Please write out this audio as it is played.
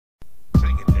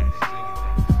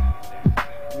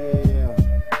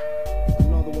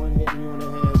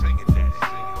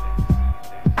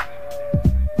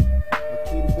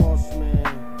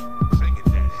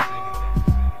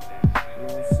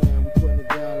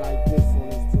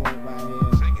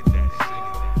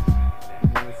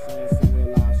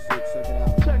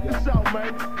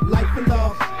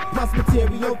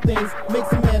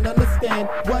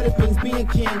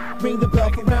being king. Ring the bell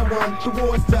for round one, the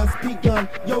war's just begun.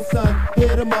 Yo son,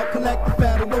 hit 'em up, collect the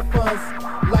federal funds.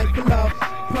 Life and love,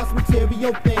 plus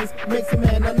material things, makes a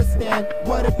man understand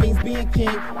what it means being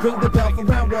king. Ring the bell for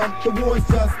round one, the war's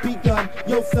just begun.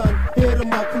 Yo son, hit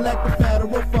 'em up, collect the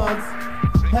federal funds.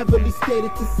 Heavily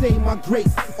stated to say my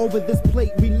grace over this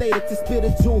plate, related to spit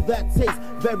a jewel that tastes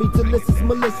very delicious,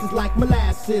 malicious like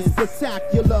molasses.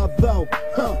 Spectacular though,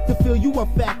 to fill you a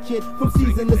fat kid from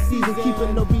season to season,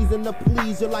 keeping no reason to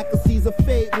please. You're like a Caesar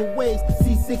fade with waves,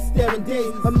 C6 staring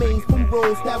days, amazed from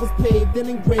roads that was paved and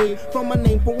engraved from my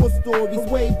name for war stories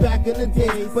way back in the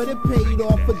days. But it paid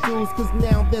off for dues, cause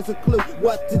now there's a clue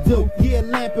what to do. Yeah,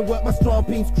 lamping with my strong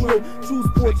beams crew, true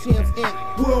sport champs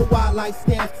and worldwide like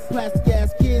stamps, plastic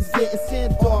ass kids getting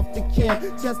sent off to camp.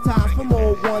 Just times from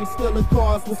old ones, stealing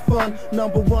cars was fun.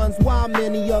 Number ones, while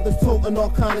many others toting all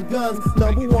kind of guns.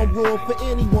 Number one rule for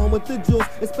anyone with the juice,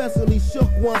 especially shook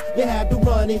ones, you had to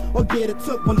run it or get it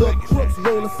took. But look, crooks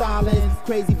rolling silence,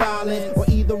 crazy violence, or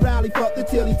either rally, fuck the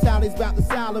tilly tallies about the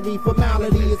salary.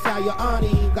 Formality is how your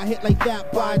auntie got hit like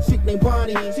that by a chick named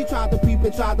Bonnie. She tried to peep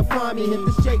and tried to find me, hit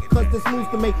the shake cause this moves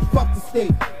to make fuck the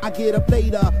state. I get up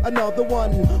later, another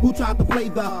one who tried to play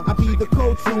I be the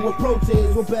coach who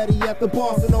approaches, or better yet the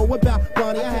boss. And know about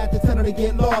Bonnie, I had to tell her to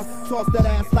get lost. Toss that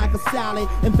ass like a salad,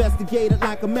 investigate it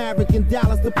like American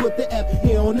Dallas, to put the F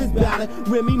here on this ballot.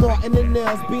 Remy Martin and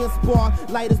nails being sparked,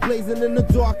 lighters blazing in the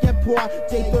dark at park.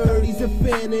 J30s,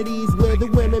 infinities, where the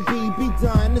women be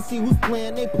dying to see who's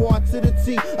playing their part to the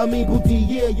T. I mean booty,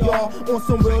 yeah y'all, on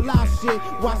some real life shit.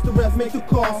 Watch the ref make the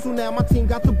call, so now my team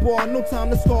got the ball, no time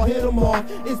to score, hit them off.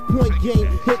 It's point game,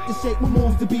 hit the shape with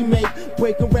moves to be made.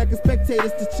 Breaking record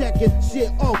spectators to check it.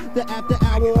 Shit, oh, the after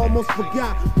hour almost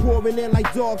forgot. Pouring in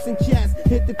like dogs and cats.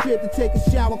 Hit the crib to take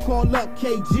a shower, call up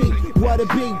KG. What a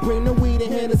beat, bring the weed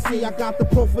and Hennessy. I got the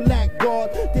prophylact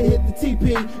guard to hit the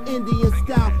TP. Indian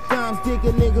style, dimes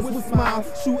digging niggas with smiles.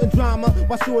 Shooting drama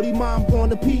while shorty mom on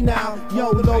the P now. Yo,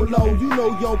 low, you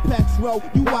know yo, Petro.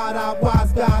 You wide-eyed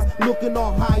wise guys, looking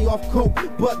all high off coke,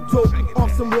 but dope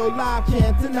off some real live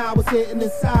Canton. I was hitting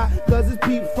inside, cause it's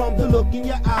peep from the look in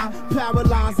your eye.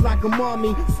 Paralyzed like a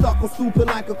mummy, stuck on stupid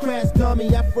like a crash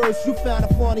dummy. At first you found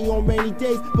it funny on rainy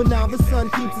days, but now the sun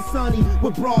keeps it sunny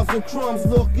with bras and crumbs.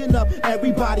 Looking up,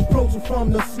 everybody approaching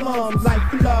from the slums. Life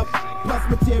and love, plus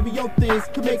material things,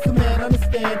 could make a man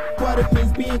understand what it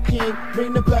means being king.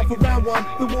 Ring the bell for round one,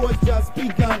 the war's just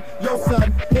begun. Yo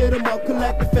son, hit 'em up,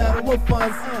 collect the federal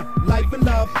funds. Life and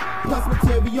love, plus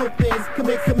material things, could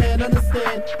make a man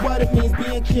understand what it means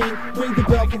being king. Ring the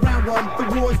bell for round one,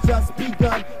 the war's just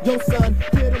begun. Yo son,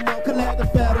 hit 'em up, collect the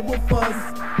federal funds.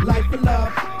 Life and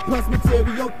love, plus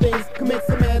material things, can make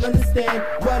some man understand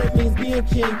what it means being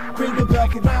king. Ring the bell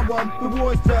for round one, the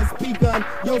war's just begun.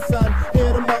 Yo son,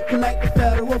 hit 'em up, collect the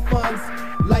federal funds.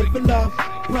 Life and love,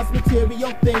 plus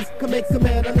material things, can make some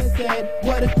man understand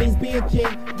what it means being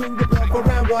king. Ring the bell for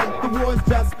round one, the war's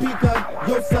just begun.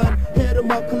 Yo son, hit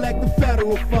 'em up, collect the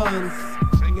federal funds.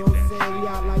 You know what I'm saying, we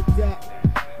out like that.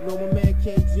 You know my man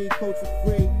KG, coach